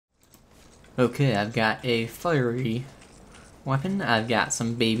Okay, I've got a fiery weapon. I've got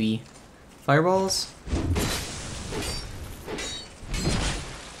some baby fireballs.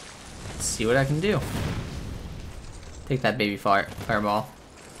 Let's see what I can do. Take that baby fireball.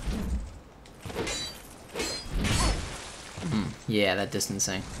 Yeah, that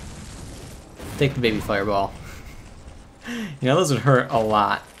distancing. Take the baby fireball. You know, those would hurt a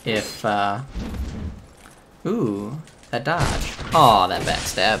lot if, Ooh, that dodge. Aw, that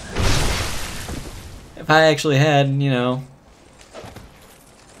backstab. If I actually had, you know,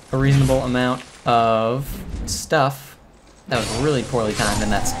 a reasonable amount of stuff, that was really poorly timed,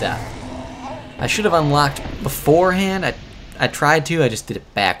 and that's death. I should have unlocked beforehand. I tried to, I just did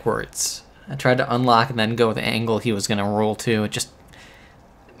it backwards. I tried to unlock and then go with the angle he was gonna roll to. It just,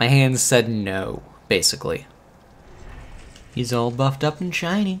 my hands said no, basically. He's all buffed up and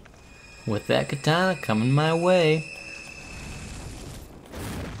shiny, with that katana coming my way.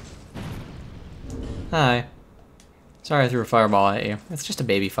 Hi. Sorry I threw a fireball at you. It's just a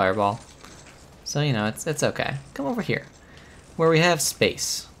baby fireball. So, you know, it's okay. Come over here, where we have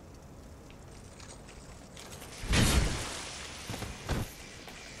space.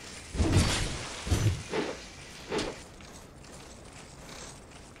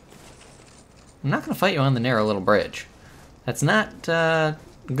 I'm not going to fight you on the narrow little bridge. That's not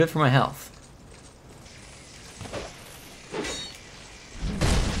good for my health.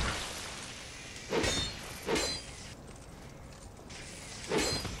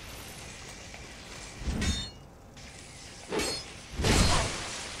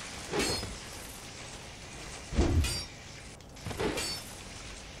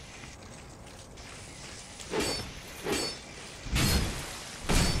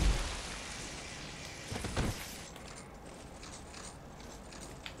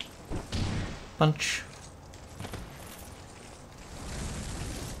 Punch.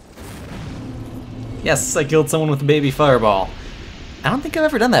 Yes, I killed someone with a baby fireball. I don't think I've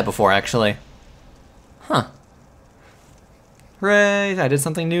ever done that before, actually. Huh. Hooray! I did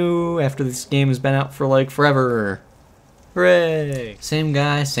something new after this game has been out for like forever. Hooray! Same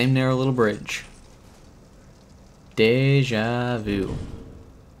guy, same narrow little bridge. Deja vu.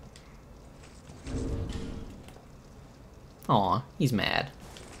 Aw, he's mad.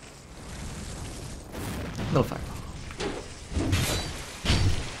 Little fireball.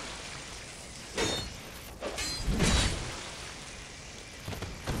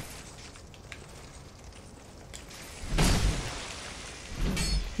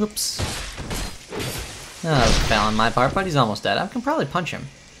 Oops. Oh, that was a foul on my part, but he's almost dead. I can probably punch him.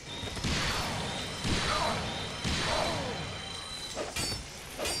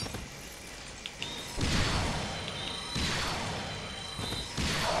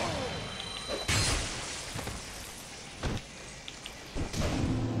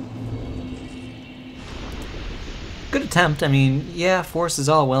 Good attempt. I mean, yeah, force is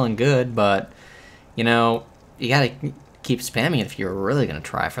all well and good, but, you know, you gotta keep spamming it if you're really gonna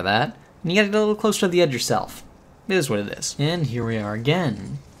try for that. And you gotta get a little closer to the edge yourself. It is what it is. And here we are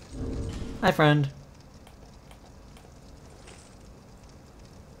again. Hi, friend.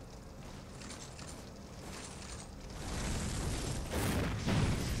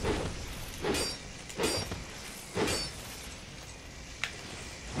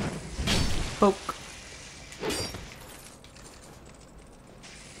 Poke.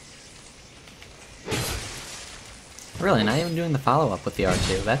 Really, not even doing the follow-up with the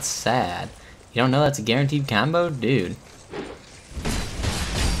R2. That's sad. You don't know that's a guaranteed combo? Dude.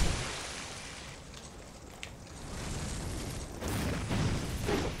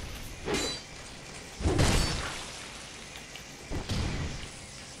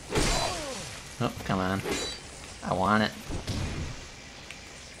 Oh, come on. I want it.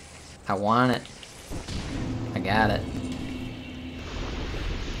 I want it. I got it.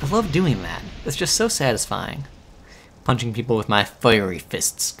 I love doing that. It's just so satisfying. Punching people with my fiery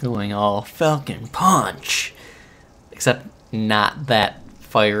fists, going all Falcon Punch. Except not that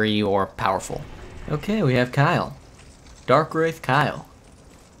fiery or powerful. Okay, we have Kyle. Dark Wraith Kyle.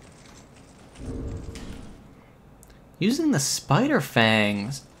 Using the Spider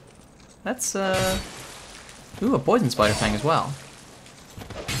Fangs. That's, ooh, a Poison Spider Fang as well.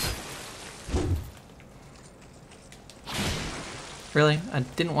 Really? I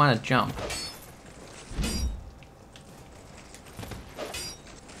didn't want to jump.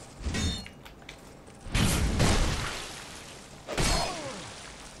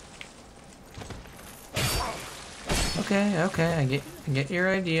 Okay, I get your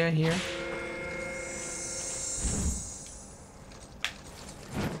idea here.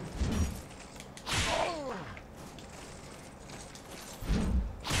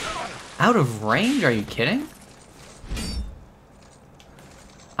 Out of range? Are you kidding?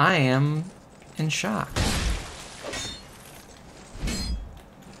 I am in shock.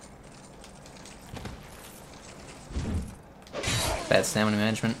 Bad stamina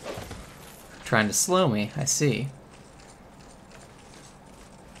management. Trying to slow me, I see.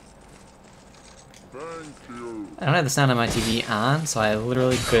 I don't have the sound of my TV on, so I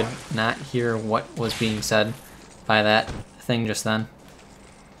literally could not hear what was being said by that thing just then.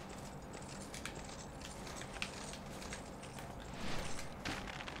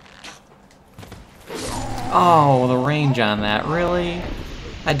 Oh, the range on that, really?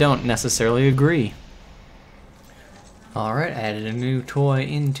 I don't necessarily agree. Alright, I added a new toy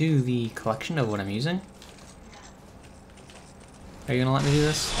into the collection of what I'm using. Are you gonna let me do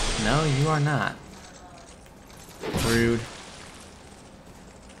this? No, you are not. Rude.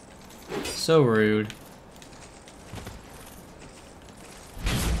 So rude.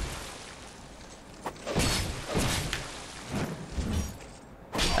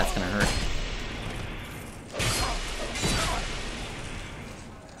 That's gonna hurt.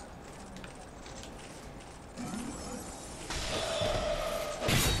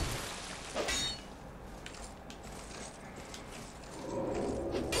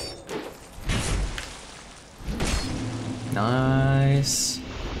 Nice.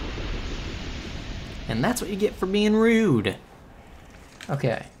 And that's what you get for being rude.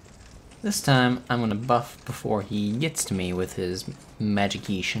 Okay. This time, I'm gonna buff before he gets to me with his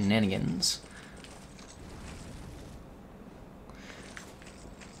magic-y shenanigans.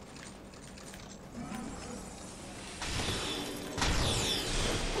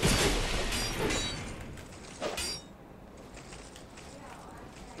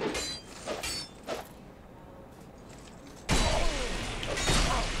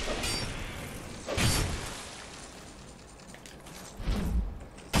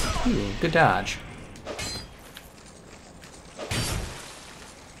 Ooh, good dodge.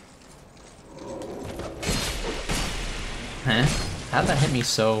 Huh? How'd that hit me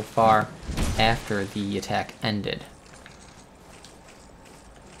so far after the attack ended?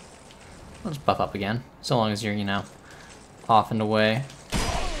 Let's buff up again, so long as you're, you know, off and away.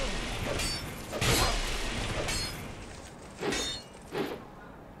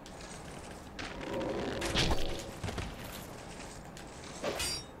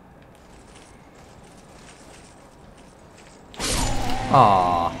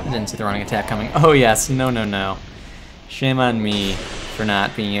 Aw, I didn't see the running attack coming. Oh yes, no, no, no. Shame on me for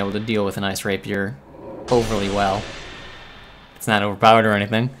not being able to deal with an ice rapier overly well. It's not overpowered or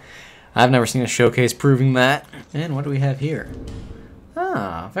anything. I've never seen a showcase proving that. And what do we have here?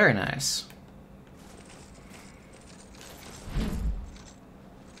 Ah, very nice.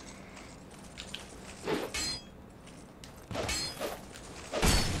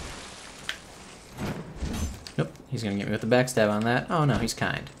 Nope, he's gonna get me with the backstab on that. Oh no, he's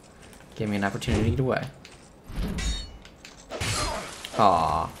kind. Gave me an opportunity to get away.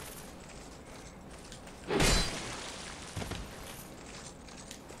 Aww.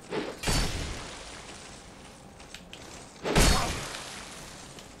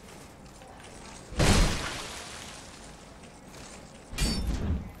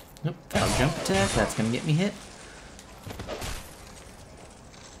 Nope, that'll jump attack, that's gonna get me hit.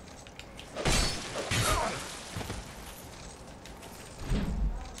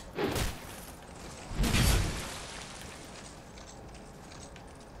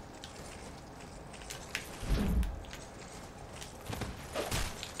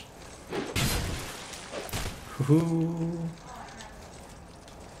 Ooh.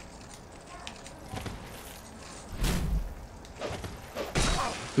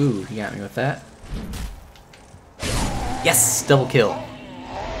 Ooh, he got me with that. Yes! Double kill.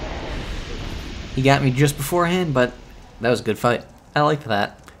 He got me just beforehand, but that was a good fight. I like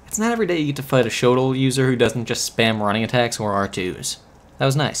that. It's not every day you get to fight a Shodal user who doesn't just spam running attacks or R2s. That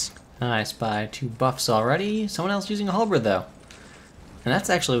was nice. I spy 2 buffs already. Someone else using a halberd though. And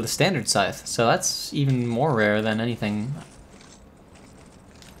that's actually with a standard scythe, so that's even more rare than anything.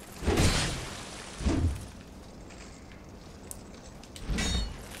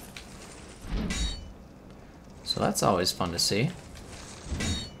 So that's always fun to see.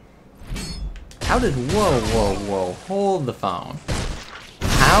 How did, whoa, hold the phone.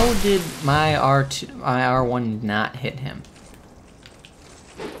 How did my R1 not hit him?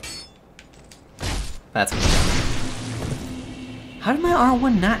 That's How did my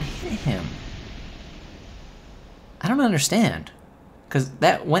R1 not hit him? I don't understand. Because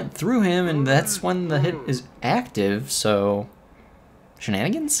that went through him, and that's when the hit is active, so...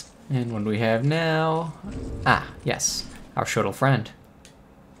 Shenanigans? And what do we have now? Ah, yes. Our Shodal friend.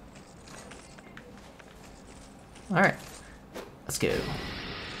 Alright. Let's go.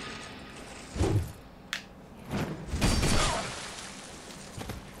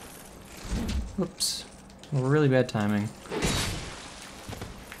 Oops. Really bad timing.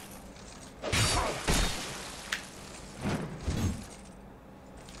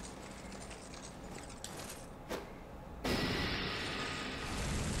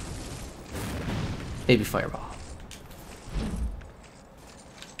 Baby fireball.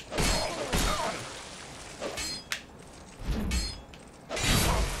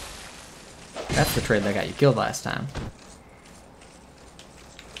 That's the trade that got you killed last time.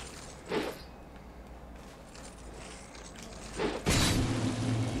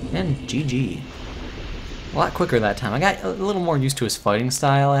 And GG. A lot quicker that time. I got a little more used to his fighting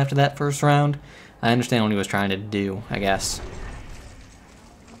style after that first round. I understand what he was trying to do, I guess.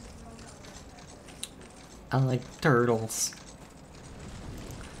 I like turtles.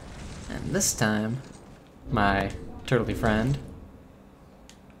 And this time, my turtley friend,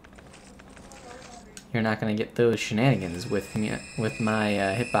 you're not gonna get those shenanigans with me, with my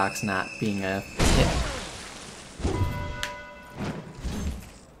hitbox not being a hit.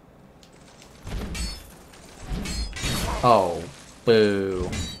 Oh, boo.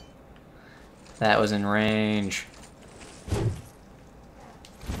 That was in range.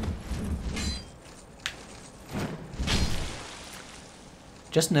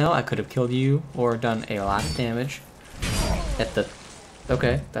 Just know I could have killed you or done a lot of damage at the...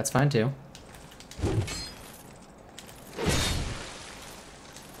 Okay, that's fine too.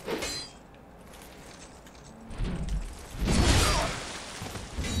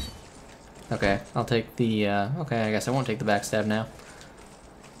 Okay, I'll take the, okay, I guess I won't take the backstab now.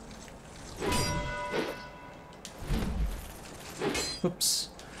 Oops.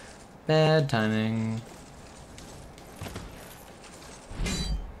 Bad timing.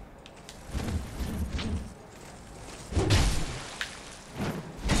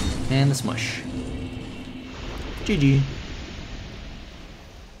 And the smush. GG.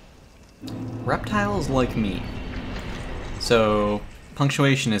 Reptiles like me. So,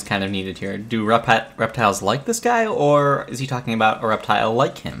 punctuation is kind of needed here. Do reptiles like this guy, or is he talking about a reptile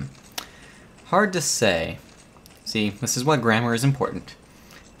like him? Hard to say. See, this is why grammar is important.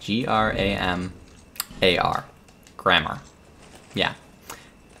 G-R-A-M-A-R. Grammar. Yeah.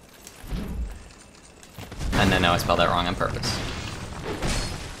 And I know I spelled that wrong on purpose.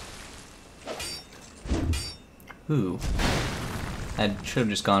 Ooh. I should have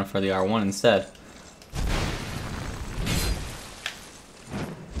just gone for the R1 instead.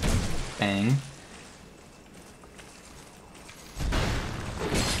 Bang.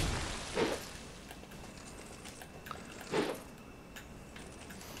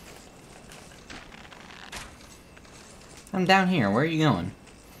 I'm down here. Where are you going?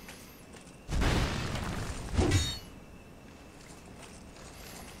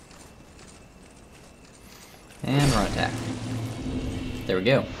 And run attack. There we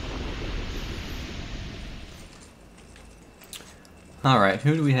go. Alright,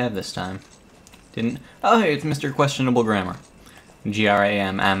 who do we have this time? Didn't... Oh, hey, it's Mr. Questionable Grammar.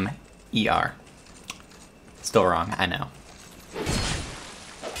 G-R-A-M-M-E-R. Still wrong, I know.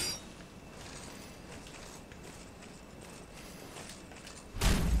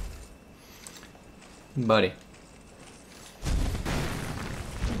 Buddy.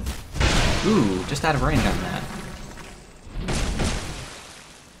 Ooh, just out of range on that.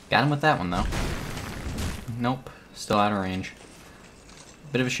 Got him with that one, though. Nope, still out of range.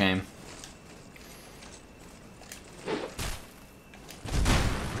 Bit of a shame.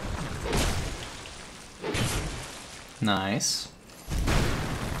 Nice.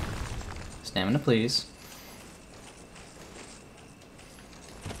 Stamina, please.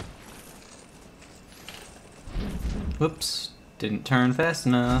 Whoops, didn't turn fast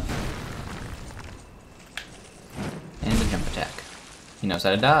enough. And a jump attack. He knows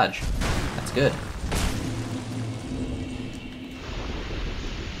how to dodge. That's good.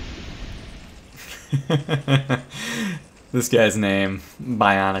 This guy's name,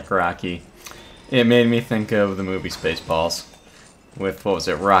 Bionic Rocky. It made me think of the movie Spaceballs. With, what was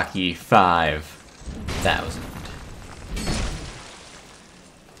it, Rocky 5000.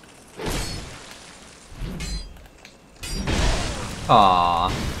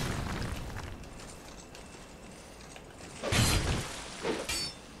 Aww.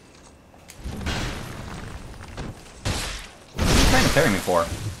 What are you trying to parry me for?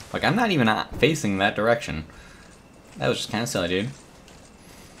 Like, I'm not even facing that direction. That was just kind of silly, dude.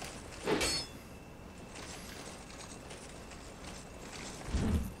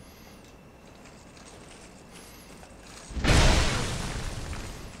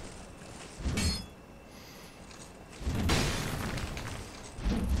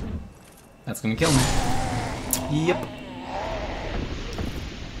 That's gonna kill me. Yep.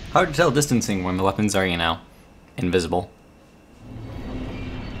 Hard to tell distancing when the weapons are, you know, invisible.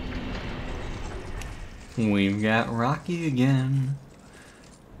 We've got Rocky again.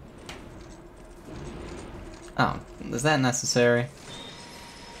 Oh, is that necessary?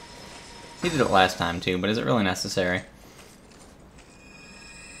 He did it last time too, but is it really necessary?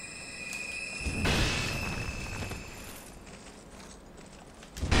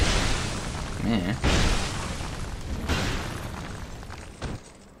 Yeah.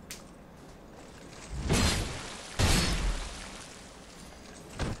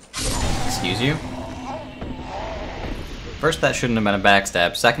 Excuse you? First, that shouldn't have been a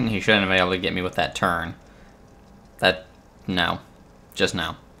backstab. Second, he shouldn't have been able to get me with that turn. No. Just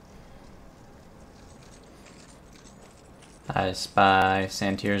no. I spy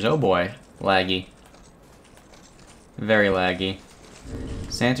Santir's, oh boy, laggy. Very laggy.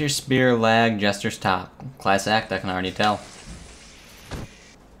 Santir's spear, lag, Jester's top. Class act, I can already tell.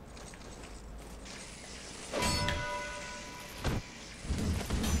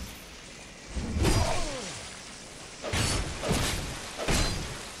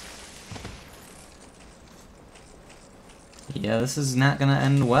 Yeah, this is not gonna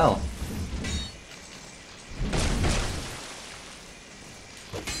end well.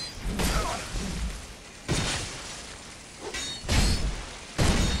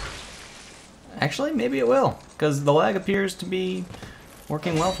 Actually, maybe it will, because the lag appears to be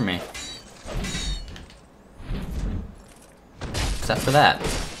working well for me. Except for that.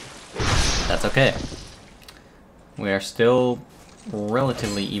 That's okay. We are still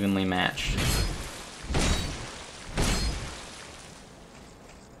relatively evenly matched.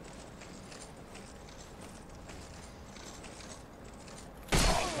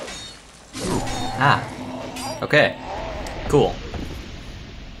 Ah, okay, cool.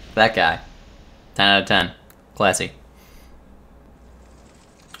 That guy, 10 out of 10, classy.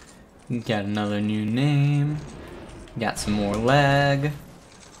 Got another new name, got some more lag.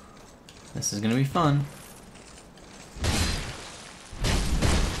 This is gonna be fun.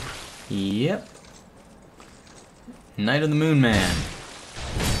 Yep. Night of the Moon Man.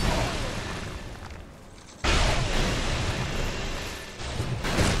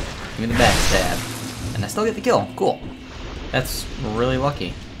 Give me the backstab. And I still get the kill. Cool. That's really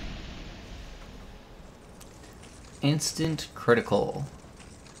lucky. Instant critical.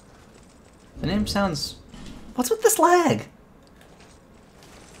 The name sounds... What's with this lag?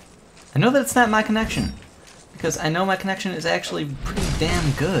 I know that it's not my connection. Because I know my connection is actually pretty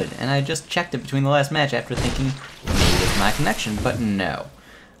damn good. And I just checked it between the last match after thinking maybe it's my connection. But no.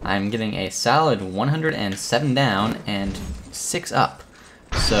 I'm getting a solid 107 down and 6 up.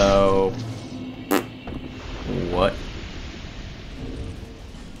 So... What?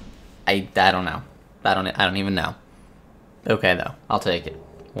 I don't know. I don't even know. Okay though, I'll take it.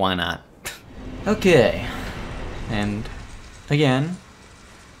 Why not? Okay. And again,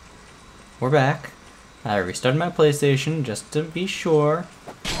 we're back. I restarted my PlayStation just to be sure.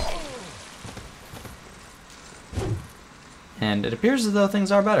 And it appears as though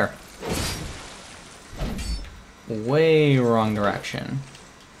things are better. Way wrong direction.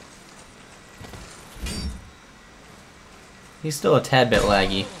 He's still a tad bit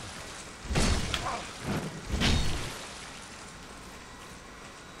laggy.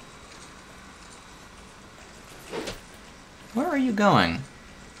 Where are you going?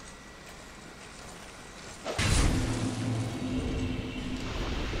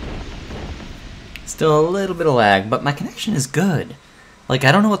 Still a little bit of lag, but my connection is good. Like,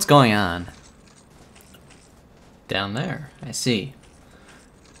 I don't know what's going on. Down there, I see.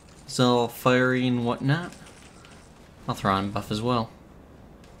 It's all fiery and whatnot. I'll throw on buff as well.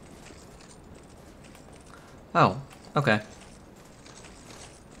 Oh, okay.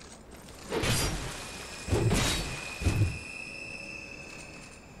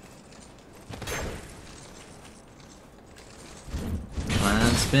 Come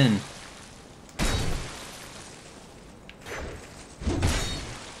on, spin.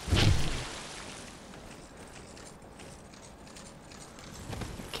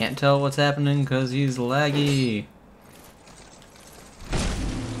 Can't tell what's happening because he's laggy.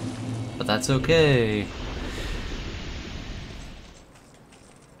 But that's okay.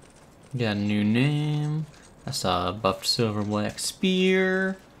 Got a new name. I saw a buffed silver black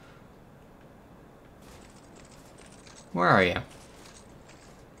spear. Where are you?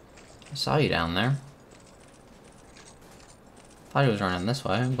 I saw you down there. Thought he was running this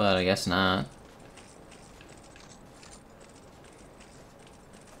way, but I guess not.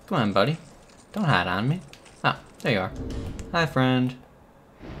 Come on, buddy. Don't hide on me. Oh, there you are. Hi, friend.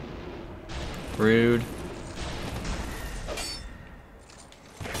 Rude.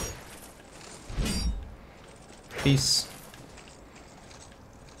 Peace.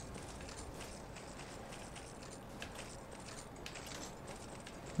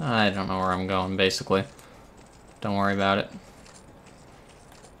 I don't know where I'm going, basically. Don't worry about it.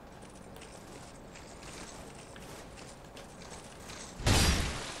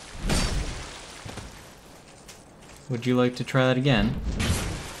 Would you like to try that again?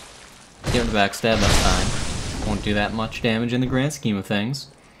 Give it a backstab, that's fine. Won't do that much damage in the grand scheme of things.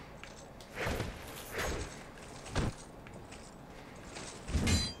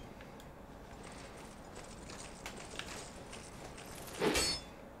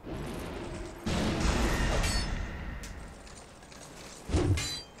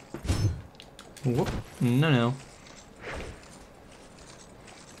 Whoop. No.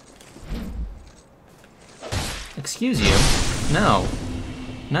 Excuse you? No.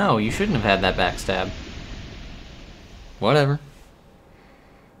 No, you shouldn't have had that backstab. Whatever.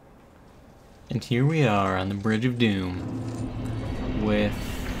 And here we are on the Bridge of Doom. With...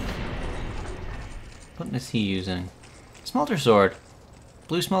 what is he using? Smelter sword.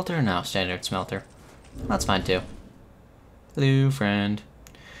 Blue smelter? No, standard smelter. That's fine too. Hello, friend.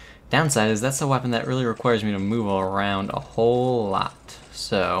 Downside is that's a weapon that really requires me to move around a whole lot.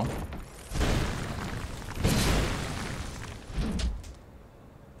 So...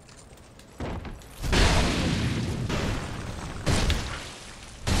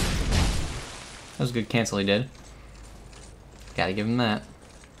 that was a good cancel he did. Gotta give him that.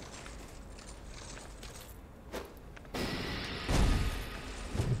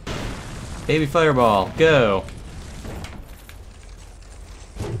 Baby fireball, go!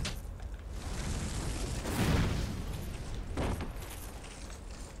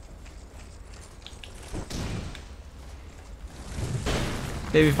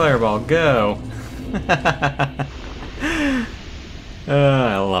 Baby fireball, go!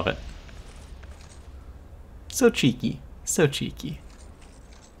 I love it. So cheeky, so cheeky.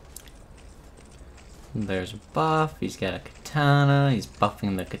 There's a buff, he's got a katana, he's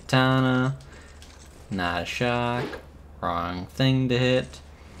buffing the katana. Not a shock. Wrong thing to hit.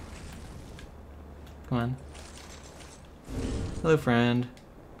 Come on. Hello, friend.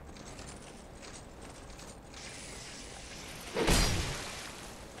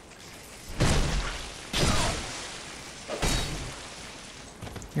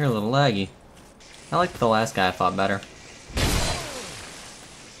 You're a little laggy. I liked the last guy I fought better.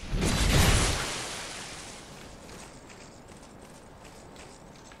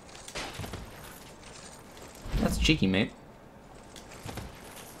 That's cheeky, mate.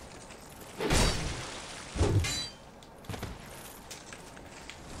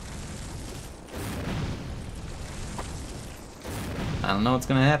 I don't know what's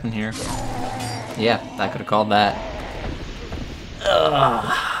gonna happen here. Yeah, I could have called that.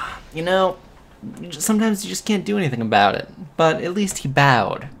 Ugh. You know, sometimes you just can't do anything about it. But at least he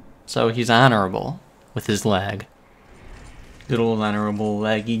bowed. So he's honorable with his lag. Good old honorable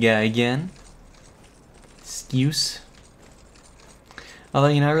laggy guy again. Excuse. Although,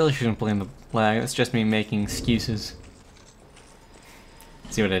 you know, I really shouldn't blame the lag. It's just me making excuses.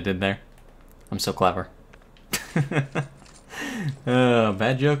 See what I did there? I'm so clever. Oh,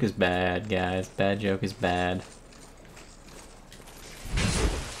 bad joke is bad, guys. Bad joke is bad.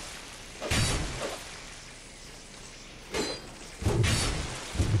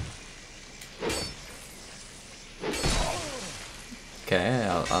 Okay,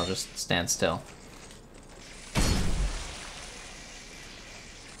 I'll just stand still.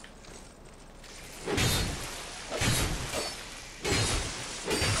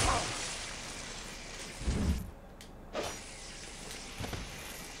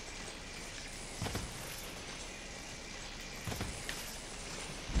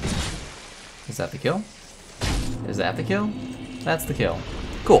 Is that the kill? Is that the kill? That's the kill.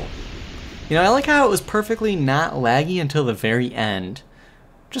 Cool. You know, I like how it was perfectly not laggy until the very end.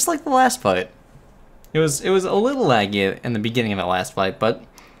 Just like the last fight. It was a little laggy in the beginning of that last fight, but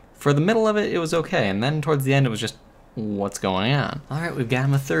for the middle of it, it was okay. And then towards the end, it was just, what's going on? Alright, we've got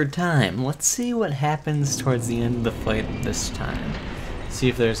him a third time. Let's see what happens towards the end of the fight this time. See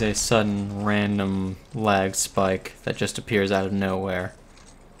if there's a sudden, random lag spike that just appears out of nowhere.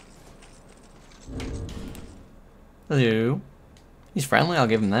 Hello. He's friendly, I'll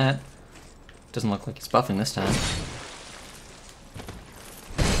give him that. Doesn't look like he's buffing this time.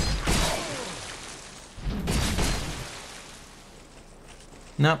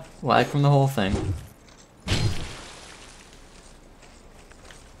 Nope, lag from the whole thing.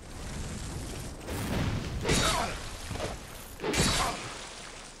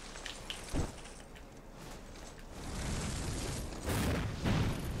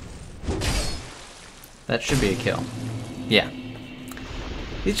 That should be a kill. Yeah.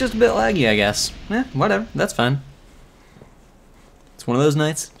 He's just a bit laggy, I guess. Eh, whatever. That's fine. It's one of those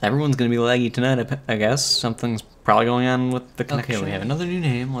nights. Everyone's gonna be laggy tonight, I guess. Something's probably going on with the connection. Okay, we have another new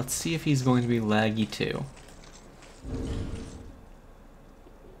name. Let's see if he's going to be laggy too.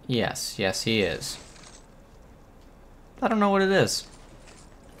 Yes, yes he is. I don't know what it is.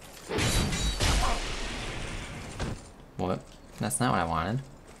 What? That's not what I wanted.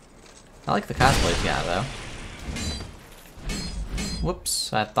 I like the cosplay he's got though.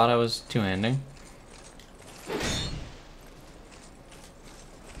 Whoops, I thought I was two-handing.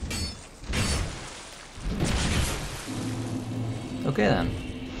 Okay then.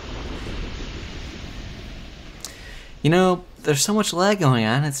 You know, there's so much lag going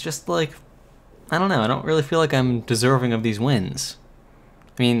on, it's just like, I don't know, I don't really feel like I'm deserving of these wins.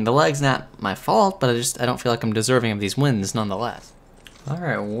 I mean, the lag's not my fault, but I don't feel like I'm deserving of these wins nonetheless.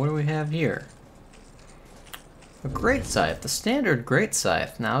 Alright, what do we have here? A great scythe, the standard great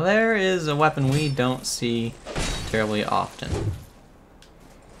scythe. Now there is a weapon we don't see terribly often.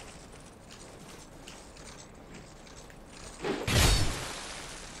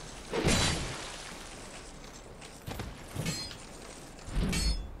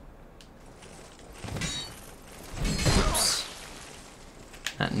 Oops.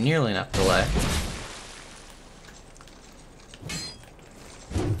 Not nearly enough delay.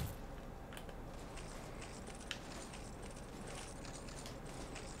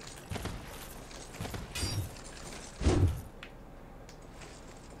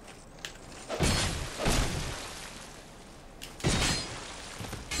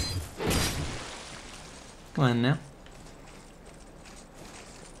 Come on now.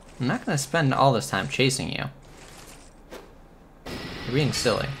 I'm not gonna spend all this time chasing you. You're being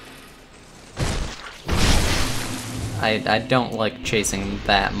silly. I don't like chasing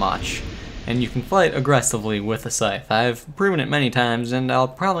that much. And you can fight aggressively with a scythe. I've proven it many times, and I'll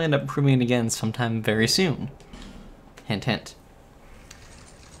probably end up proving it again sometime very soon. Hint, hint.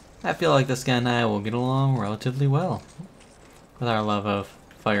 I feel like this guy and I will get along relatively well with our love of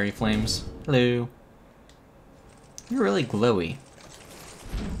fiery flames. Hello. You're really glowy.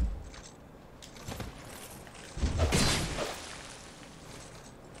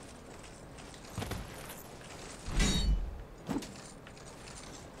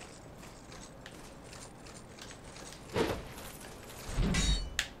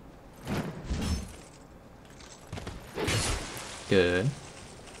 Good. I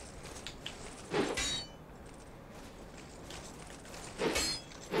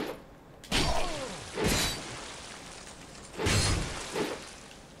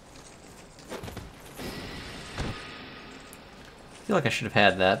feel like I should have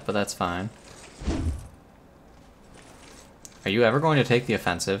had that, but that's fine. Are you ever going to take the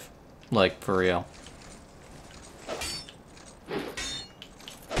offensive? Like, for real?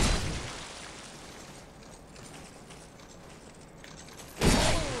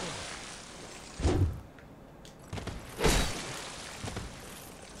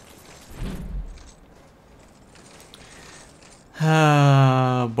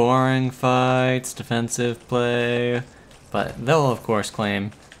 Boring fights, defensive play, but they'll of course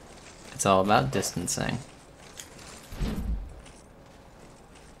claim it's all about distancing.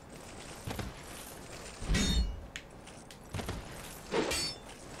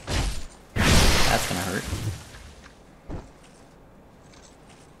 That's gonna hurt.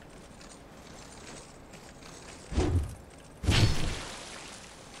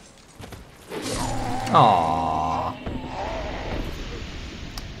 Aww.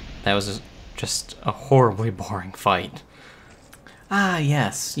 That was just a horribly boring fight. Ah,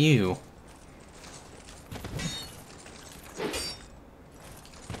 yes, you.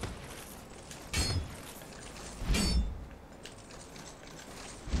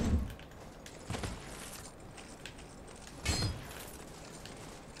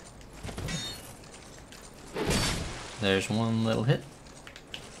 There's one little hit.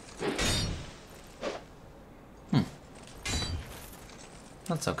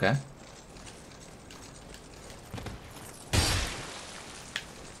 That's okay.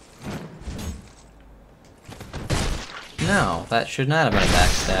 No, that should not have been a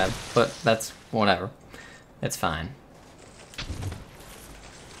backstab, but that's whatever. It's fine.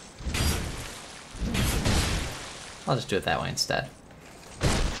 I'll just do it that way instead.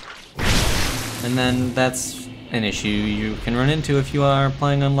 And then that's an issue you can run into if you are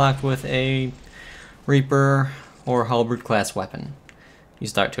playing unlocked with a Reaper or Halberd class weapon. You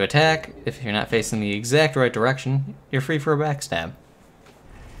start to attack, if you're not facing the exact right direction, you're free for a backstab.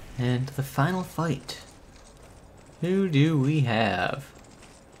 And the final fight. Who do we have?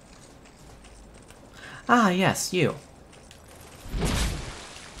 Ah, yes, you.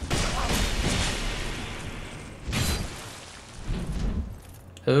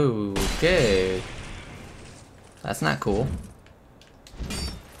 Okay. That's not cool.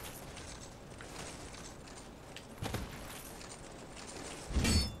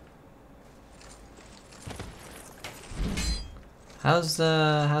 How's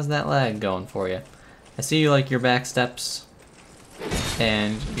that lag going for you? I see you like your back steps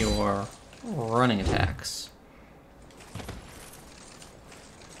and your running attacks.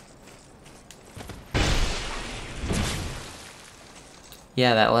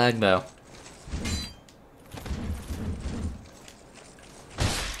 Yeah, that lag though.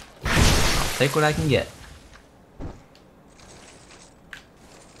 I'll take what I can get.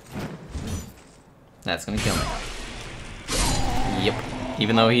 That's gonna kill me. Yep.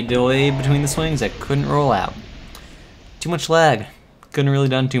 Even though he delayed between the swings, I couldn't roll out. Too much lag. Couldn't really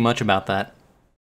done too much about that.